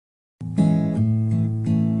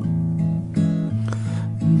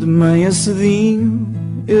De manhã cedinho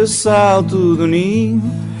eu salto do ninho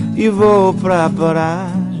e vou para a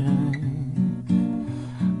paragem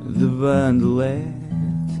de bandolete,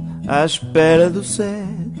 à espera do 7,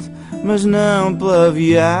 mas não pela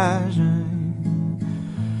viagem.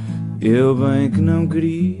 Eu bem que não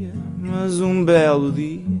queria, mas um belo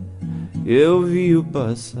dia eu vi-o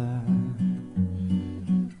passar,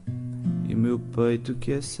 e o meu peito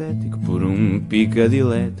que é cético por um pica de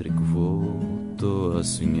elétrico voltou a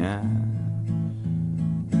sonhar.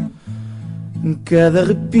 Cada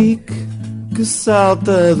repique que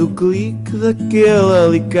salta do clique daquele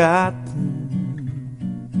alicate,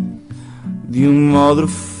 de um modo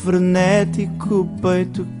frenético, o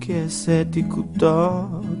peito que é cético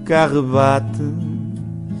toca, arrebate.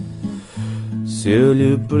 Se eu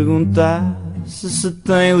lhe perguntasse se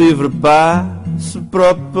tem livre passe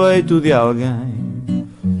para o peito de alguém,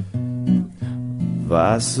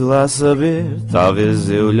 vá-se lá saber, talvez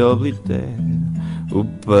eu lhe oblitere o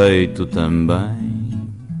peito também.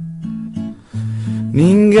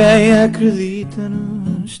 Ninguém acredita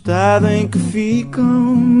no estado em que fica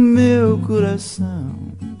o meu coração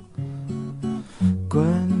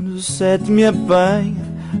quando o 7 me apanha.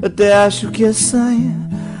 Até acho que a senha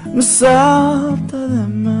me salta da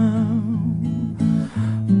mão,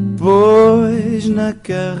 pois na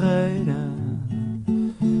carreira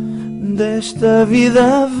desta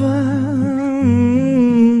vida vã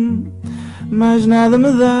mais nada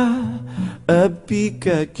me dá a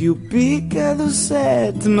pica que o pica do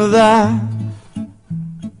 7 me dá.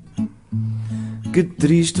 Que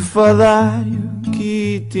triste fadário,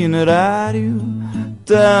 que itinerário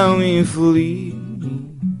tão infeliz,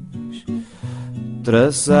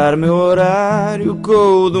 traçar meu horário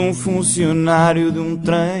com o de um funcionário de um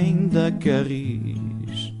trem da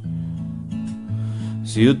Carris.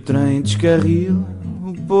 Se o trem descarrila,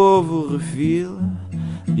 o povo refila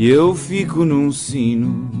e eu fico num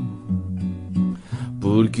sino,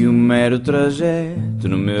 porque o mero trajeto,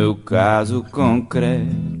 no meu caso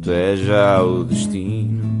concreto, é já o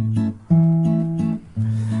destino.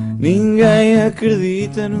 Ninguém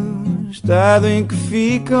acredita no estado em que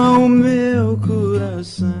fica o meu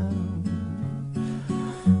coração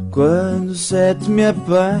quando o 7 me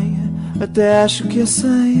apanha. Até acho que a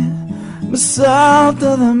senha me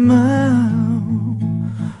salta da mão,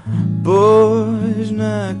 pois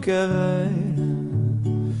na carreira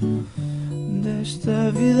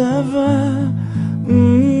desta vida vã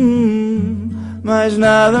mais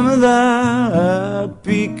nada me dá a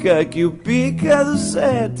pica que o pica do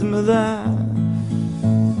 7 me dá.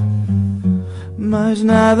 Mais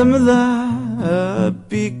nada me dá a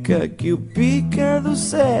pica que o pica do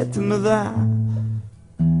 7 me dá.